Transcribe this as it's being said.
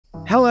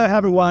Hello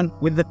everyone,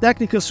 with the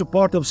technical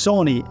support of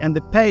Sony and the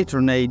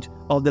patronage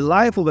of the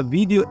Life of a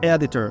Video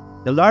Editor,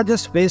 the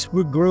largest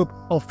Facebook group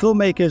of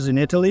filmmakers in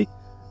Italy,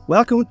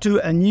 welcome to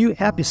a new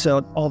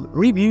episode of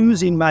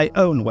Reviews in My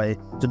Own Way,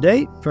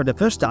 today for the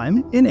first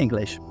time in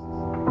English.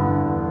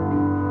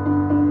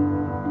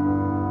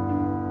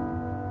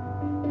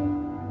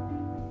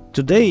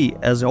 Today,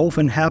 as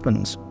often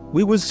happens,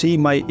 we will see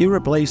my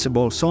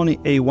irreplaceable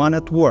Sony A1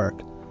 at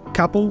work,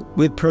 coupled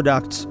with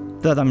products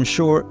that I'm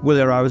sure will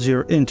arouse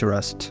your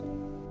interest.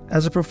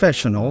 As a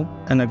professional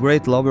and a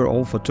great lover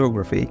of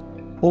photography,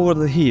 over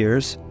the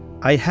years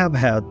I have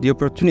had the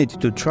opportunity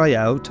to try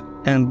out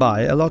and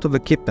buy a lot of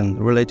equipment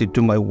related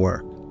to my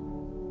work.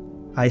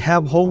 I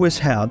have always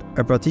had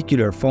a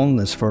particular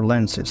fondness for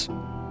lenses.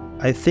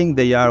 I think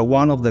they are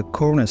one of the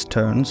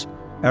cornerstones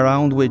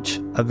around which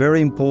a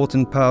very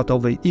important part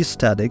of the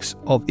aesthetics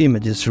of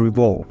images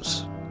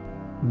revolves.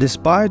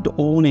 Despite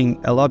owning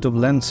a lot of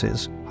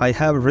lenses, I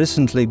have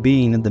recently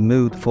been in the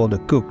mood for the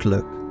Cooke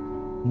look,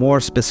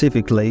 more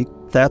specifically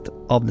that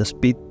of the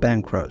speed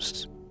bankroll.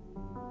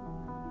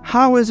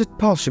 How is it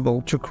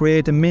possible to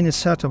create a mini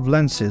set of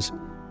lenses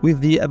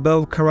with the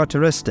above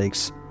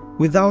characteristics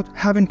without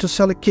having to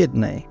sell a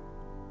kidney?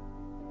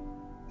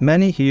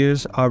 Many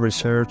years of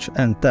research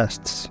and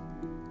tests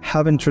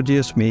have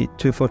introduced me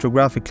to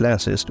photographic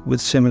lenses with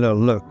similar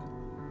look.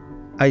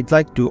 I'd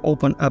like to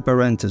open a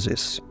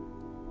parenthesis.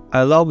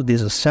 I love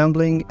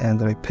disassembling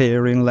and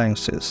repairing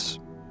lenses.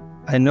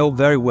 I know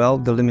very well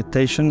the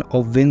limitation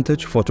of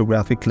vintage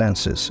photographic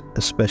lenses,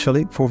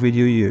 especially for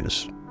video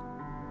use.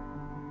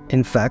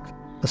 In fact,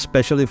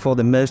 especially for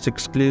the most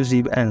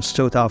exclusive and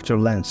sought-after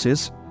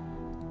lenses,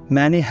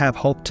 many have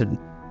opted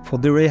for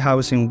the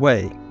rehousing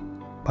way,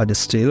 but it's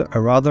still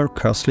a rather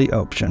costly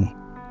option.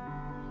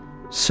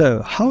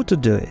 So, how to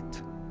do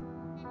it?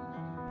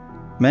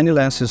 Many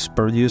lenses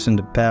produced in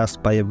the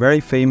past by a very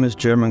famous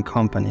German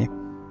company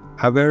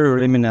are very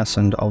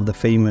reminiscent of the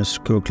famous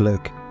Cooke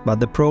look, but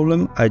the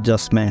problem I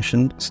just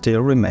mentioned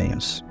still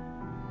remains.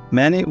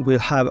 Many will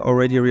have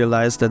already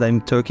realized that I'm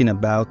talking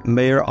about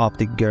Meyer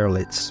Optik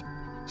Görlitz.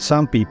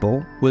 Some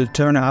people will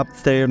turn up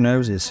their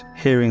noses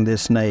hearing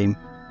this name,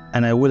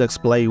 and I will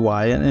explain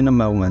why in a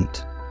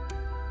moment.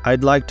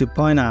 I'd like to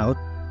point out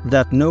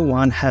that no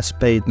one has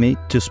paid me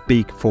to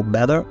speak for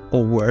better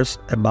or worse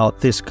about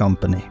this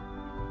company.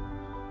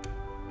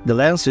 The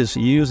lenses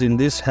used in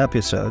this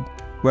episode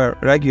were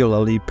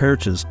regularly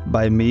purchased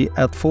by me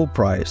at full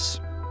price.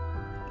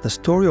 The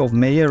story of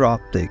Meyer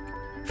Optik,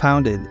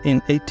 founded in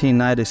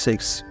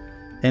 1896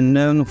 and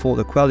known for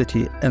the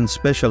quality and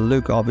special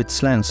look of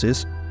its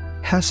lenses,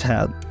 has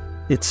had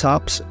its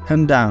ups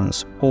and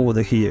downs over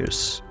the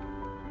years.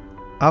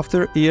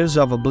 After years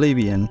of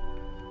oblivion,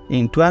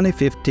 in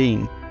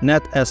 2015,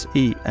 Net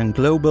SE and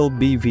Global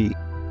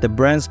BV, the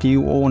brand's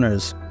new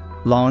owners,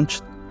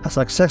 launched a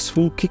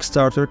successful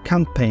Kickstarter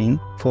campaign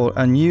for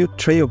a new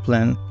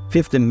Trioplan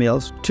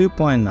 50mm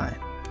 2.9.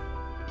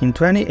 In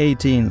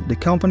 2018, the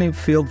company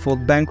filed for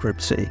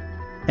bankruptcy,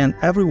 and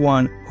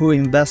everyone who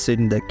invested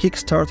in the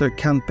Kickstarter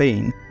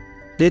campaign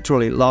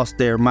literally lost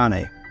their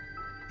money.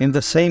 In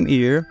the same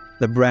year,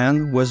 the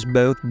brand was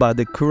bought by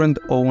the current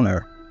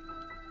owner,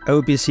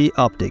 OPC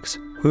Optics,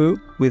 who,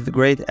 with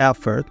great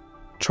effort,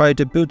 tried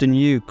to put a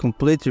new,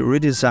 completely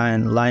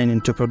redesigned line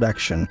into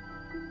production,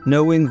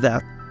 knowing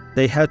that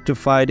they had to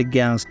fight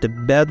against the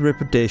bad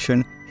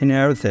reputation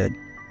inherited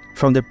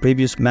from the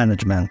previous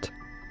management.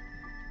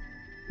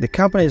 The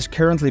company is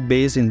currently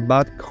based in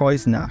Bad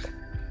Kreuznach,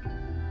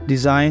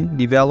 design,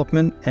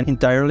 development and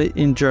entirely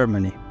in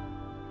Germany.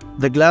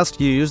 The glass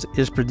used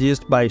is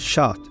produced by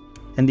Schott,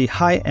 and the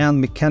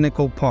high-end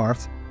mechanical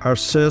parts are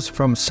sourced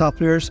from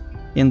suppliers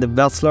in the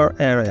Wetzlar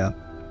area,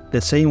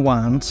 the same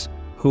ones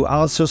who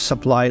also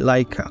supply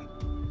Leica.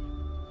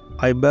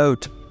 I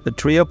bought the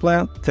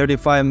Trioplan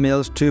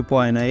 35mm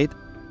 2.8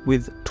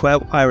 with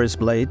 12 iris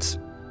blades,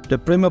 the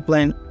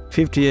Primaplan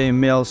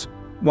 58mm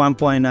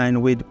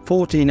 1.9 with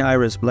 14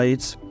 iris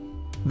blades,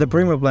 the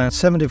Primaplan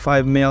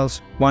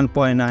 75mm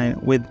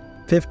 1.9 with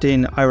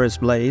 15 iris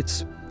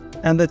blades,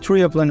 and the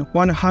Trioplan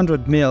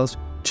 100mm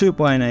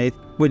 2.8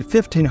 with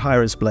 15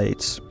 iris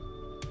blades.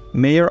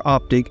 Meyer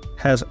Optik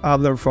has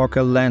other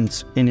focal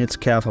lengths in its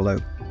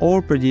catalog,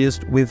 all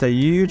produced with a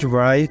huge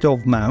variety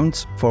of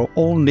mounts for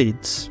all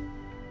needs.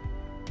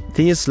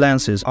 These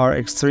lenses are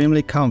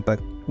extremely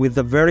compact with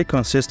a very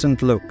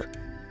consistent look.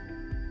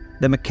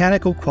 The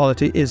mechanical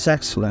quality is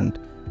excellent,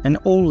 and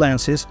all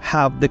lenses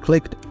have the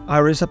clicked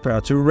iris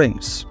aperture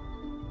rings.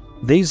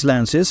 These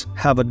lenses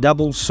have a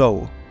double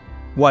sole.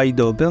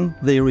 Wide open,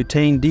 they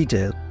retain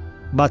detail,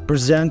 but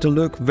present a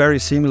look very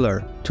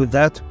similar to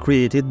that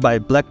created by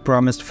Black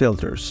Promise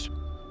filters.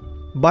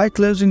 By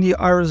closing the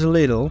iris a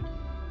little,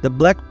 the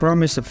Black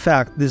Promise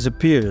effect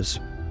disappears,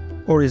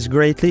 or is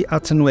greatly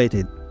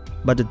attenuated,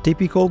 but the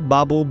typical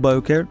bubble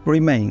bokeh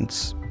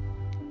remains,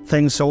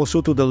 thanks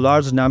also to the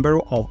large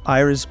number of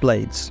iris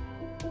blades.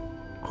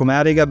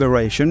 Chromatic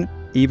aberration,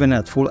 even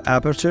at full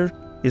aperture,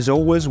 is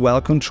always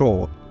well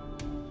controlled.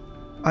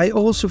 I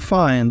also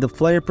find the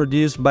flare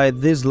produced by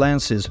these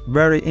lenses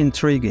very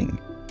intriguing.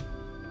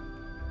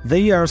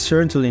 They are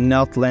certainly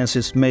not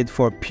lenses made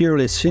for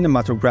purely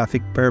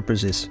cinematographic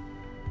purposes,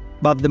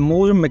 but the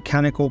modern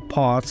mechanical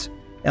parts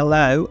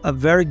allow a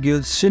very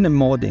good cine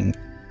modding,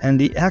 and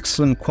the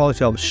excellent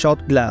quality of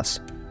shot glass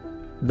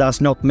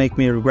does not make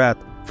me regret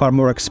far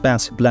more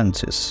expensive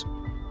lenses.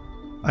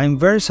 I am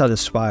very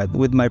satisfied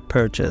with my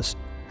purchase,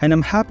 and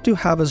I'm happy to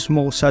have a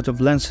small set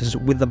of lenses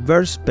with a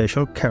very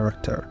special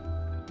character.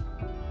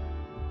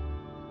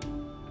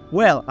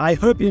 Well, I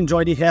hope you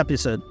enjoyed the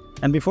episode,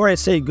 and before I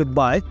say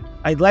goodbye,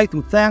 I'd like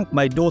to thank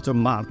my daughter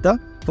Marta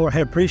for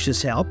her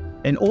precious help,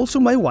 and also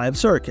my wife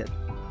Circuit.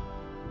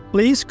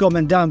 Please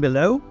comment down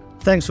below.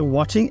 Thanks for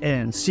watching,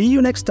 and see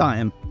you next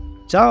time.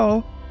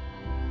 Ciao!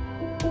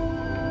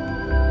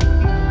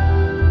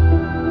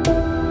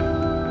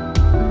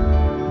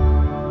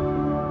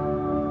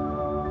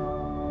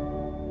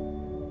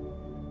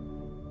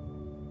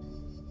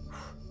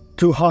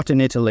 Too hot in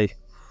Italy.